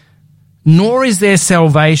 "Nor is there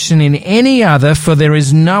salvation in any other, for there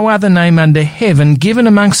is no other name under heaven given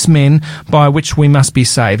amongst men by which we must be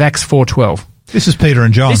saved." Acts 4:12. This is Peter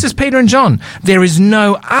and John. This is Peter and John. There is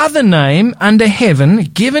no other name under heaven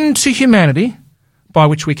given to humanity by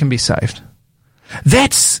which we can be saved.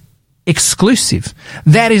 That's exclusive.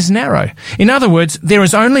 That is narrow. In other words, there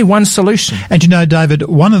is only one solution. And you know, David,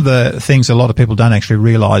 one of the things a lot of people don't actually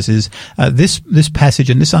realise is this passage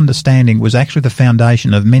and this understanding was actually the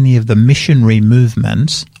foundation of many of the missionary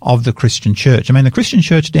movements of the Christian church. I mean, the Christian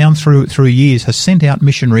church down through years has sent out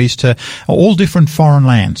missionaries to all different foreign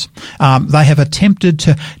lands. They have attempted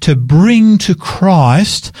to bring to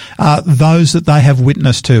Christ those that they have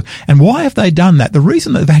witnessed to. And why have they done that? The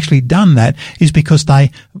reason they've actually done that is because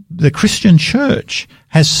the Christian church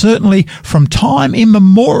has certainly from time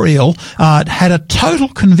immemorial had a total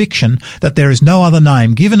conviction that there is no other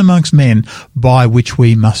name given amongst men by which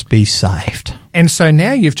we must be saved. And so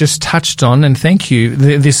now you've just touched on, and thank you,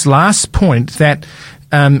 this last point that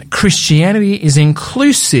Christianity is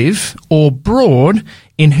inclusive or broad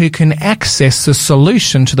in who can access the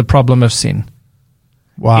solution to the problem of sin.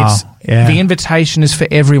 Wow. The invitation is for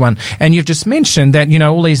everyone. And you've just mentioned that,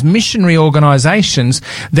 all these missionary organisations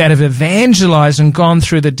that have evangelised and gone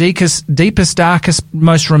through the deepest, darkest,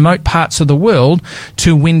 most remote parts of the world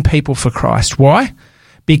to win people for Christ. Why?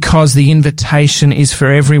 Because the invitation is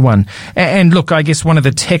for everyone. And look, I guess one of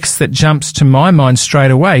the texts that jumps to my mind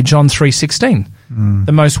straight away, John 3:16.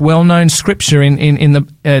 The most well-known scripture in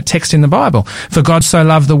the text in the Bible. For God so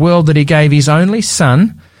loved the world that he gave his only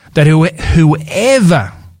Son, that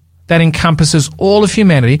whoever, that encompasses all of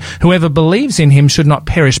humanity, whoever believes in him should not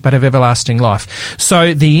perish but have everlasting life.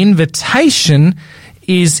 So the invitation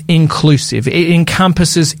is inclusive. It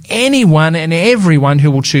encompasses anyone and everyone who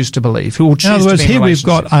will choose to believe, who will choose to be in relationship.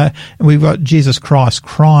 In other words, here we've got Jesus Christ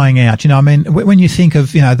crying out. When you think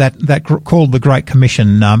of, that called the Great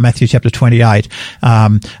Commission, Matthew chapter 28,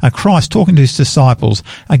 Christ talking to his disciples,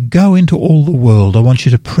 go into all the world. I want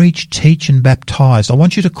you to preach, teach, and baptize. I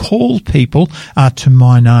want you to call people to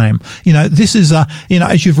my name. This is,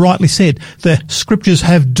 as you've rightly said, the scriptures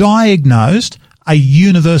have diagnosed a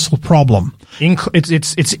universal problem.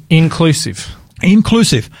 It's inclusive.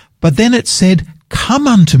 Inclusive. But then it said, come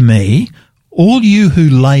unto me, all you who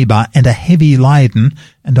labour and are heavy laden,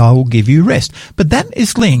 and I will give you rest. But that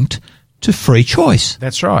is linked to free choice.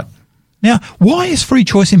 That's right. Now, why is free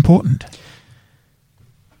choice important?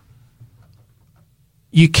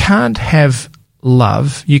 You can't have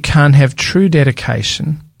love, you can't have true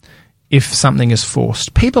dedication if something is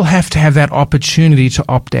forced. People have to have that opportunity to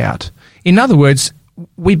opt out. In other words,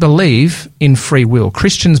 we believe in free will.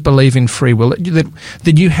 Christians believe in free will,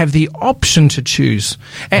 that you have the option to choose.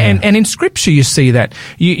 And in Scripture you see that.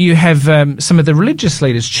 You have some of the religious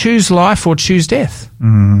leaders choose life or choose death.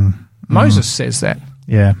 Moses says that.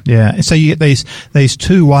 Yeah. So you get these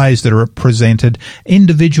two ways that are presented.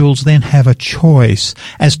 Individuals then have a choice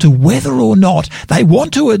as to whether or not they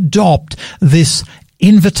want to adopt this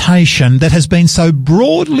invitation that has been so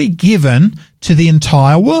broadly given to the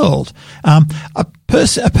entire world. A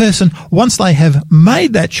person, once they have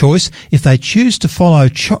made that choice, if they choose to follow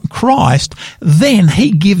Christ, then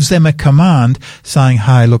he gives them a command saying,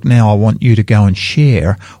 hey, look, now I want you to go and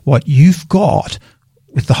share what you've got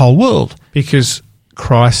with the whole world. Because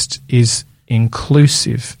Christ is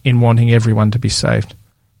inclusive in wanting everyone to be saved.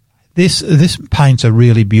 This paints a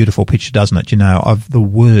really beautiful picture, doesn't it, of the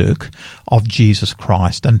work of Jesus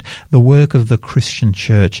Christ and the work of the Christian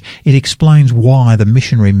church. It explains why the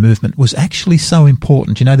missionary movement was actually so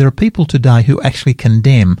important. There are people today who actually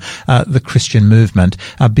condemn the Christian movement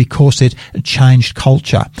because it changed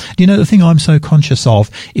culture. The thing I'm so conscious of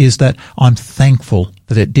is that I'm thankful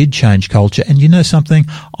that it did change culture. And you know something?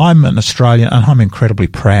 I'm an Australian and I'm incredibly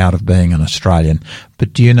proud of being an Australian.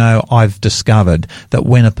 But do you know, I've discovered that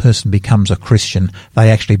when a person becomes a Christian,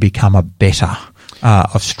 they actually become a better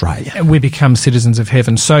Australia. And we become citizens of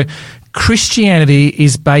heaven. So Christianity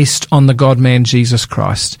is based on the God-man Jesus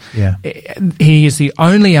Christ. Yeah. He is the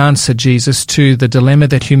only answer, Jesus, to the dilemma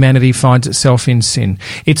that humanity finds itself in sin.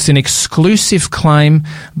 It's an exclusive claim,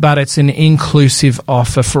 but it's an inclusive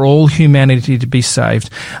offer for all humanity to be saved.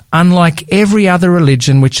 Unlike every other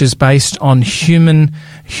religion which is based on human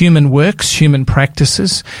works, human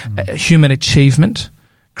practices, human achievement,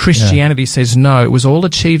 Christianity says no, it was all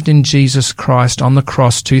achieved in Jesus Christ on the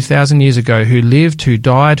cross 2,000 years ago, who lived, who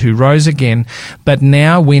died, who rose again. But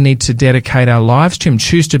now we need to dedicate our lives to him,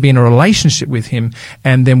 choose to be in a relationship with him,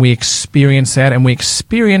 and then we experience that, and we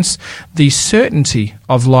experience the certainty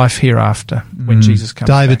of life hereafter when Jesus comes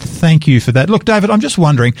David, back. thank you for that. Look, David, I'm just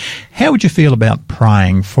wondering, how would you feel about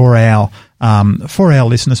praying for our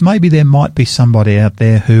listeners? Maybe there might be somebody out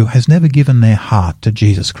there who has never given their heart to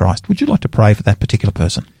Jesus Christ. Would you like to pray for that particular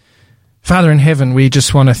person? Father in heaven, we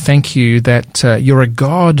just want to thank you that you're a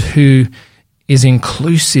God who is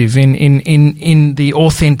inclusive in the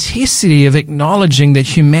authenticity of acknowledging that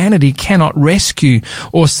humanity cannot rescue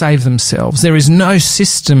or save themselves. There is no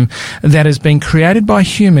system that has been created by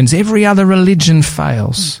humans. Every other religion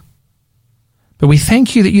fails. But we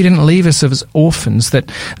thank you that you didn't leave us as orphans,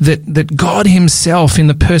 that God himself in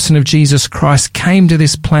the person of Jesus Christ came to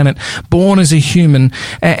this planet, born as a human,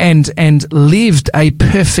 and lived a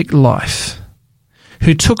perfect life,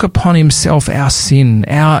 who took upon himself our sin,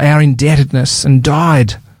 our indebtedness, and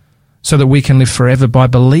died so that we can live forever by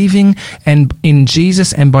believing and in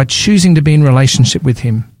Jesus and by choosing to be in relationship with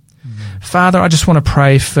him. Father, I just want to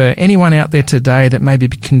pray for anyone out there today that may be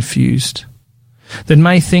confused, that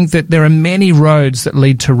may think that there are many roads that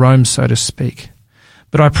lead to Rome, so to speak.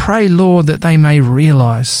 But I pray, Lord, that they may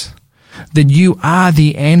realize that you are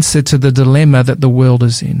the answer to the dilemma that the world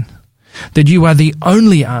is in, that you are the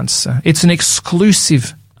only answer. It's an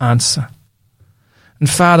exclusive answer. And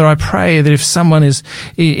Father, I pray that if someone is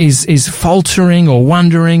faltering or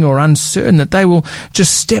wondering or uncertain, that they will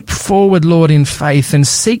just step forward, Lord, in faith and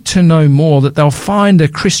seek to know more, that they'll find a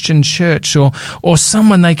Christian church or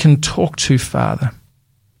someone they can talk to, Father.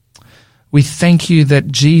 We thank you that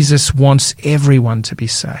Jesus wants everyone to be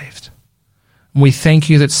saved. We thank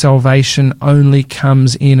you that salvation only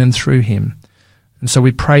comes in and through him. And so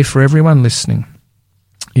we pray for everyone listening.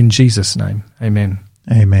 In Jesus' name, amen.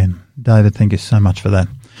 Amen. David, thank you so much for that.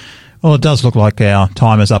 Well, it does look like our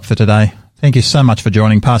time is up for today. Thank you so much for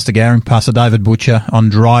joining Pastor Gowring, Pastor David Butcher on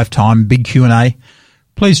Drive Time, Big Q&A.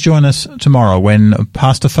 Please join us tomorrow when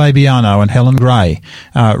Pastor Fabiano and Helen Gray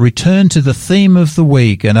return to the theme of the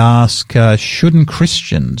week and ask, shouldn't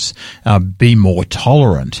Christians be more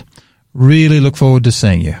tolerant? Really look forward to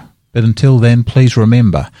seeing you. But until then, please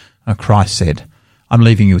remember, Christ said, I'm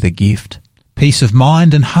leaving you with a gift, peace of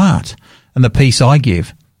mind and heart. And the peace I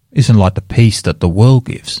give isn't like the peace that the world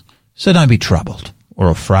gives. So don't be troubled or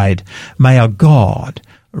afraid. May our God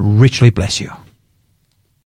richly bless you.